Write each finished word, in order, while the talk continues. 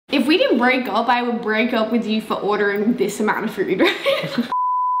If we didn't break up, I would break up with you for ordering this amount of food, right?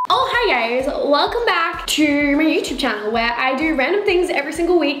 Oh, hi guys, welcome back to my YouTube channel where I do random things every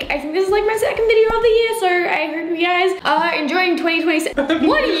single week. I think this is like my second video of the year, so I hope you guys are enjoying 2026.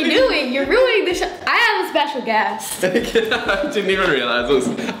 What are you doing? You're ruining the show. I have a special guest. I didn't even realize it was,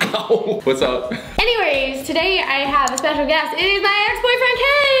 ow. What's up? Anyways, today I have a special guest. It is my ex-boyfriend,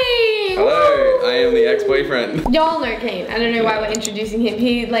 Kane. Hello, I am the ex-boyfriend. Y'all know Kane. I don't know why we're introducing him.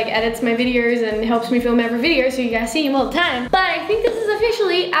 He like edits my videos and helps me film every video so you guys see him all the time. But I think this is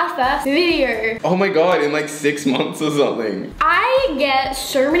officially our first video. Oh my god, in like 6 months or something. I get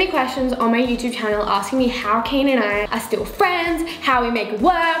so many questions on my YouTube channel asking me how Kane and I are still friends, how we make it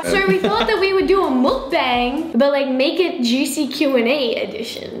work. So we thought that we would do a mukbang, but like make it juicy Q&A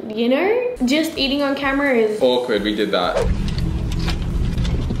edition, you know? Just eating on camera is awkward, we did that.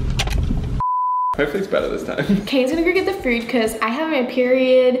 Hopefully it's better this time. Kane's gonna go get the food because I have my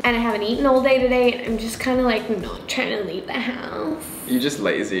period and I haven't eaten all day today and I'm just kind of like not trying to leave the house. You're just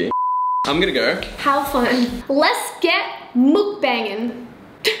lazy. I'm gonna go. Have fun. Let's get mukbanging.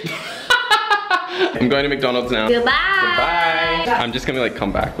 I'm going to McDonald's now. Goodbye. Goodbye. I'm just gonna like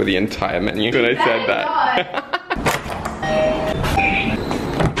come back with the entire menu when I said that.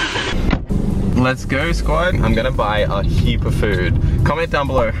 Let's go, squad. I'm gonna buy a heap of food. Comment down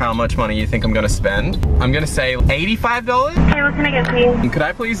below how much money you think I'm gonna spend. I'm gonna say $85. Hey, what can I get for you? Could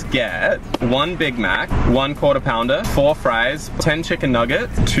I please get 1 Big Mac, 1 Quarter Pounder, 4 fries, 10 chicken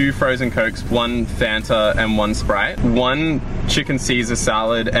nuggets, 2 frozen Cokes, 1 Fanta and 1 Sprite, 1 chicken Caesar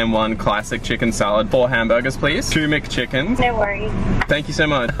salad and 1 classic chicken salad, 4 hamburgers please, 2 McChickens. No worries. Thank you so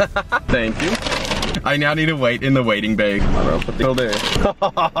much. Thank you. I now need to wait in the waiting bay. Will do.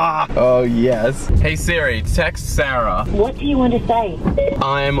 Oh yes. Hey Siri, text Sarah. What do you want to say?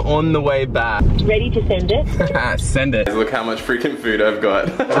 I'm on the way back. Ready to send it? Send it. Look how much freaking food I've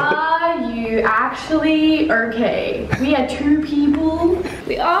got. Are you actually okay? We are 2 people.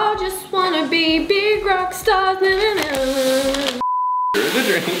 We all just wanna be big rock stars. Here's a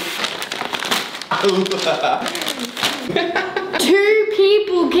drink. 2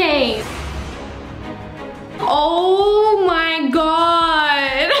 people came. Oh my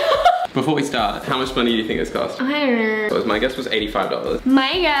god. Before we start, how much money do you think this cost? I don't know. My guess was $85.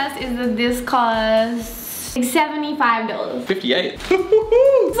 My guess is that this costs like $75. 58.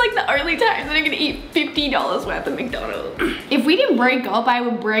 It's like the only times that I'm gonna eat $50 worth of McDonald's. If we didn't break up, I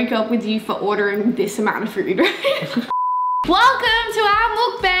would break up with you for ordering this amount of food, right? Welcome to our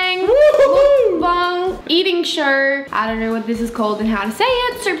mukbang, mukbang eating show. I don't know what this is called and how to say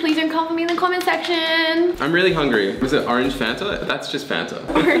it, so please don't comment me in the comment section. I'm really hungry. Was it orange Fanta? That's just Fanta.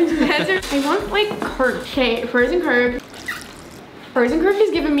 Orange Fanta. I want like Coke. Okay, frozen Coke. Frozen Coke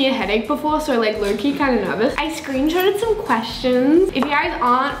has given me a headache before, so like low-key kind of nervous. I screenshotted some questions. If you guys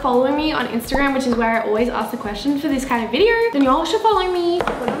aren't following me on Instagram, which is where I always ask the questions for this kind of video, then y'all should follow me.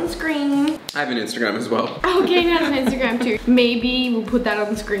 Put it on the screen. I have an Instagram as well. Okay, now has an Instagram too. Maybe we'll put that on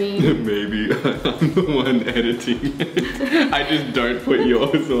the screen. Maybe. I'm the one editing. I just don't put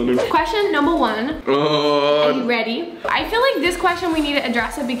yours on it. Question number 1. Oh. Are you ready? I feel like this question we need to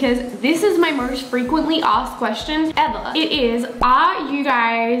address it because this is my most frequently asked question ever. It is, are you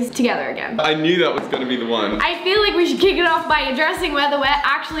guys together again? I knew that was gonna be the one. I feel like we should kick it off by addressing whether we're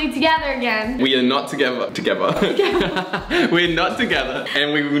actually together again. We are not together. We're not together,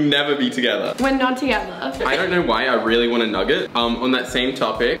 and we will never be together. We're not together. I don't know why I really want a nugget. On that same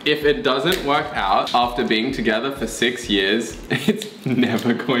topic, if it doesn't work out after being together for 6 years, it's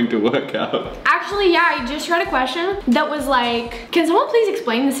never going to work out. Actually, yeah, I just read a question that was like, can someone please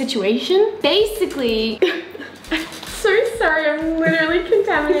explain the situation? Basically, so sorry, I'm literally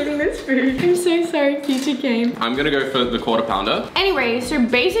contaminating this food. I'm so sorry, future Kane. I'm gonna go for the Quarter Pounder. Anyway, so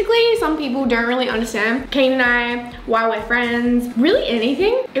basically, some people don't really understand Kane and I, why we're friends, really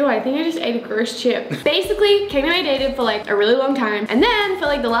anything. Ew, I think I just ate a gross chip. Basically, Kane and I dated for like a really long time. And then for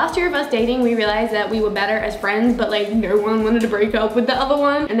like the last year of us dating, we realized that we were better as friends, but like no one wanted to break up with the other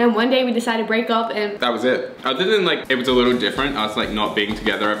one. And then one day we decided to break up and that was it. Other than like, it was a little different, us like not being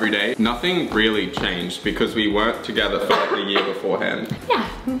together every day. Nothing really changed because we weren't together for like a year beforehand. Yeah,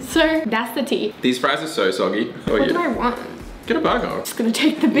 so that's the tea. These fries are so soggy. What do I want? Get a burger. Just gonna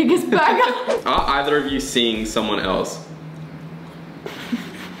take the biggest burger. Are either of you seeing someone else?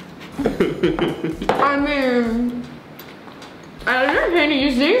 I mean, I don't know, can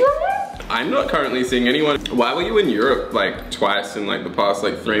you see someone? I'm not currently seeing anyone. Why were you in Europe like twice in like the past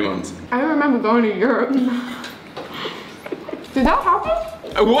like 3 months? I remember going to Europe. Did that happen?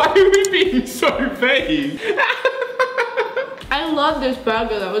 Why are we being so vague? I love this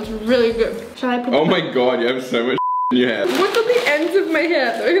burger, that was really good. Should I put Oh my god, you have so much in your head. What's at the end ends of my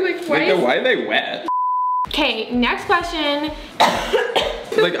hair though. Like, why are they wet? Okay, next question.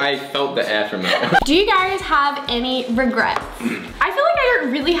 Like, I felt the air from that. Do you guys have any regrets? I feel like I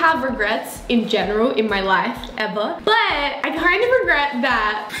don't really have regrets in general in my life, ever. But I kind of regret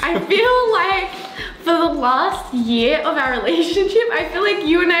that. I feel like for the last year of our relationship, I feel like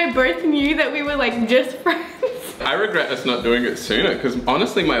you and I both knew that we were like just friends. I regret us not doing it sooner, because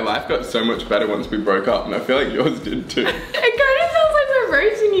honestly my life got so much better once we broke up, and I feel like yours did too. It kind of sounds like we're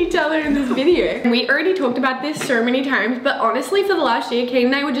roasting each other in this video. We already talked about this so many times, but honestly for the last year, Kane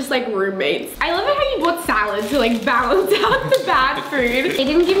and I were just like roommates. I love it how you bought salad to like balance out the bad food. They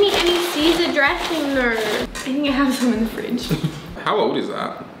didn't give me any Caesar dressing though. I think I have some in the fridge. How old is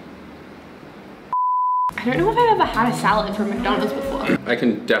that? I don't know if I've ever had a salad from McDonald's before. I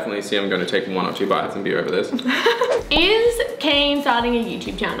can definitely see I'm going to take 1 or 2 bites and be over this. Is Kane starting a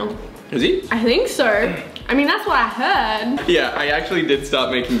YouTube channel? Is he? I think so. I mean, that's what I heard. Yeah, I actually did start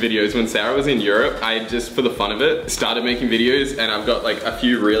making videos when Sarah was in Europe. I just, for the fun of it, started making videos, and I've got like a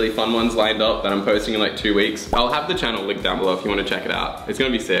few really fun ones lined up that I'm posting in like 2 weeks. I'll have the channel linked down below if you want to check it out. It's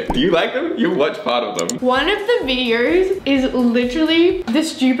gonna be sick. Do you like them? You watch part of them. One of the videos is literally the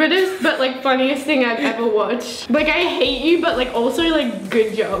stupidest but like funniest thing I've ever watched. Like, I hate you, but like also like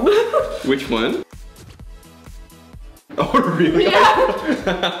good job. Which one? Oh really? Yeah.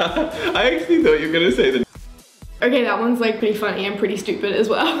 I actually thought you were gonna say the. Okay, that one's like pretty funny and pretty stupid as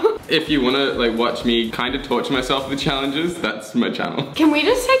well. If you wanna like watch me kind of torture myself with challenges, that's my channel. Can we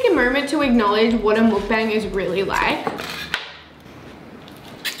just take a moment to acknowledge what a mukbang is really like?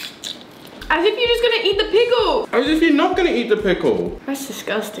 As if you're just gonna eat the pickle. As if you're not gonna eat the pickle. That's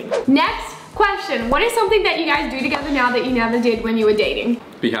disgusting. Next question. What is something that you guys do together now that you never did when you were dating?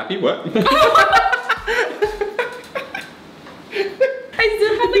 Be happy? What? I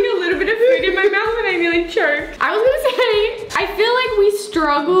still had like a little bit of food in my mouth and I nearly choked. I was gonna say, I feel like we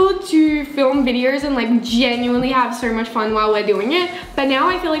struggle to film videos and like genuinely have so much fun while we're doing it. But now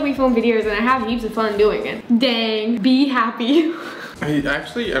I feel like we film videos and I have heaps of fun doing it. Dang, be happy. I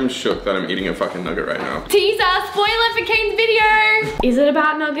actually am shook that I'm eating a fucking nugget right now. Teaser, spoiler for Kane's video. Is it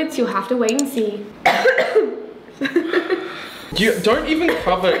about nuggets? You'll have to wait and see. You don't even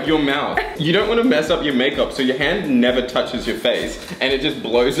cover your mouth. You don't want to mess up your makeup so your hand never touches your face and it just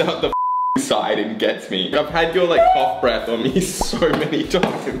blows out the side and gets me. I've had your like cough breath on me so many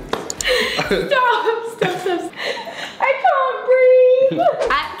times. Stop. I can't breathe.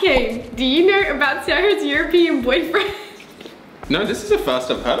 At Kane, do you know about Sarah's European boyfriend? No, this is the first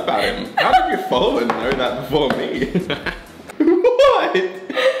I've heard about him. How did your follower know that before me? What?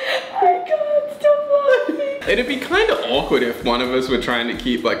 I can't stop laughing. It'd be kind of awkward if one of us were trying to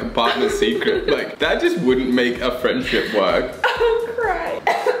keep like a partner's secret. Like, that just wouldn't make a friendship work. I'm crying.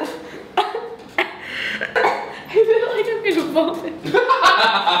 I feel like I'm gonna vomit.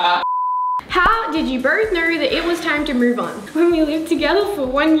 How did you both know that it was time to move on? When we lived together for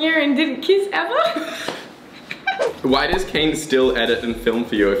 1 year and didn't kiss ever? Why does Kane still edit and film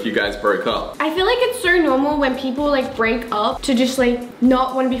for you if you guys broke up? I feel like it's so normal when people like break up to just like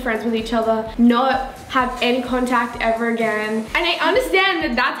not want to be friends with each other, not have any contact ever again. And I understand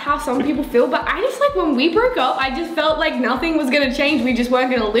that that's how some people feel, but I just like when we broke up, I just felt like nothing was gonna change. We just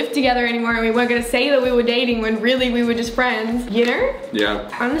weren't gonna live together anymore and we weren't gonna say that we were dating when really we were just friends, you know? Yeah.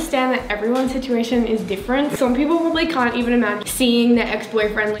 I understand that everyone's situation is different. Some people probably can't even imagine seeing their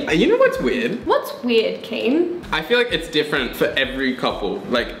ex-boyfriend like. You know what's weird? What's weird, Kane? I feel like it's different for every couple.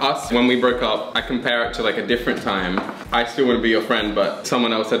 Like us, when we broke up, I compare it to like a different time. I still want to be your friend, but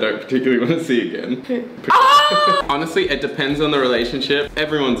someone else I don't particularly want to see again. Ah! Honestly, it depends on the relationship.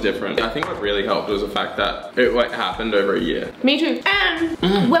 Everyone's different. I think what really helped was the fact that it like happened over a year. Me too.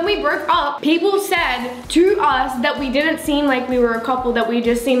 And when we broke up, people said to us that we didn't seem like we were a couple, that we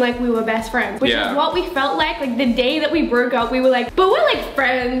just seemed like we were best friends. Which is what we felt like the day that we broke up, we were like, but we're like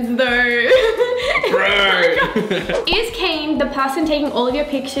friends though. Right. Is Kane the person taking all of your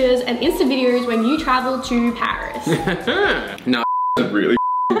pictures and Insta videos when you travel to Paris? No, I'm really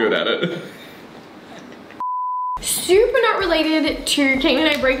good at it. Super not related to Kane and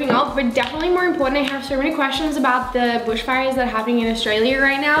I breaking up, but definitely more important. I have so many questions about the bushfires that are happening in Australia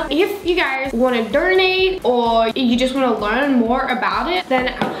right now. If you guys want to donate or you just want to learn more about it, then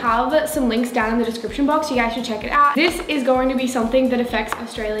have some links down in the description box. You guys should check it out. This is going to be something that affects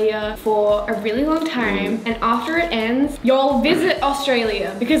Australia for a really long time. And after it ends, y'all visit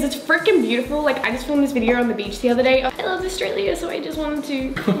Australia because it's freaking beautiful. Like, I just filmed this video on the beach the other day. I love Australia, so I just wanted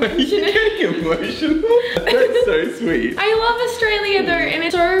to mention it. You're getting emotional. That's so sweet. I love Australia though, and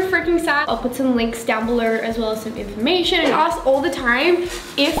it's so freaking sad. I'll put some links down below as well as some information. I ask all the time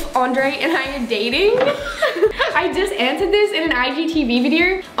if Andre and I are dating. I just answered this in an IGTV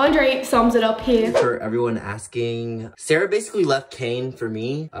video. Andre sums it up here. For everyone asking, Sarah basically left Kane for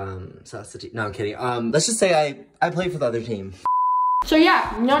me. So that's the team. No, I'm kidding. Let's just say I played for the other team. So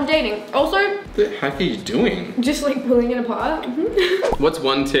yeah, not dating. Also, What the heck are you doing? just like pulling it apart. What's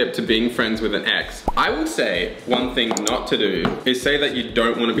one tip to being friends with an ex? I would say one thing not to do is say that you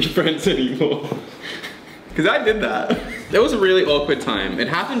don't want to be friends anymore. Because I did that. It was a really awkward time. It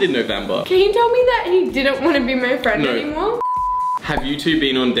happened in November. Kane told me that he didn't want to be my friend anymore. Have you two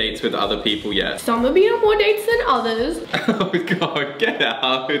been on dates with other people yet? Some have been on more dates than others. Oh god, get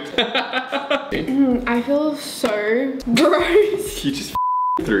out. I feel so gross. You just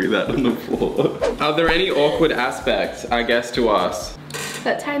threw that on the floor. Are there any awkward aspects, I guess, to us?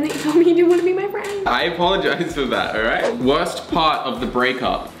 That time that you told me you didn't want to be my friend. I apologize for that, alright? Worst part of the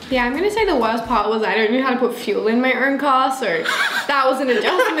breakup. Yeah, I'm gonna say the worst part was I don't know how to put fuel in my own car, so that was an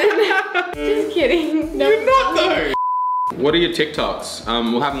adjustment. Just kidding. No. You're not though. What are your TikToks?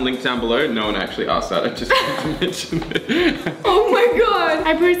 We'll have them linked down below. No one actually asked that. I just wanted to mention it. Oh my god.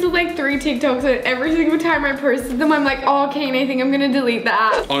 I posted like 3 TikToks and every single time I posted them, I'm like, oh, Kane, I think I'm gonna delete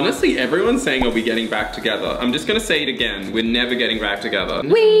that. Honestly, everyone's saying are we getting back together? I'm just gonna say it again. We're never getting back together.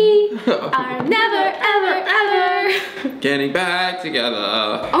 We are never, ever, ever Getting back together.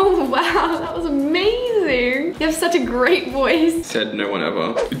 Oh wow, that was amazing. You have such a great voice. Said no one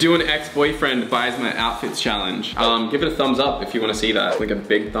ever. Do an ex-boyfriend buys my outfits challenge. Give it a thumbs up if you want to see that. Like a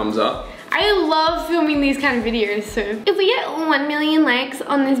big thumbs up. I love filming these kind of videos, so if we get 1 million likes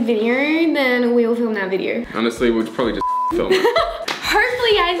on this video, then we will film that video. Honestly, we'll probably just film it. Hopefully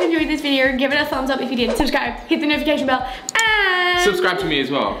you guys enjoyed this video. Give it a thumbs up if you did. Subscribe, hit the notification bell, and Subscribe to me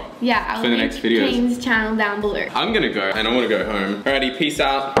as well. yeah, I'll for the link next videos. Kane's channel down below. I'm gonna go and I want to go home. Alrighty, peace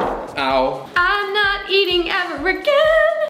out. Ow. I'm not eating ever again.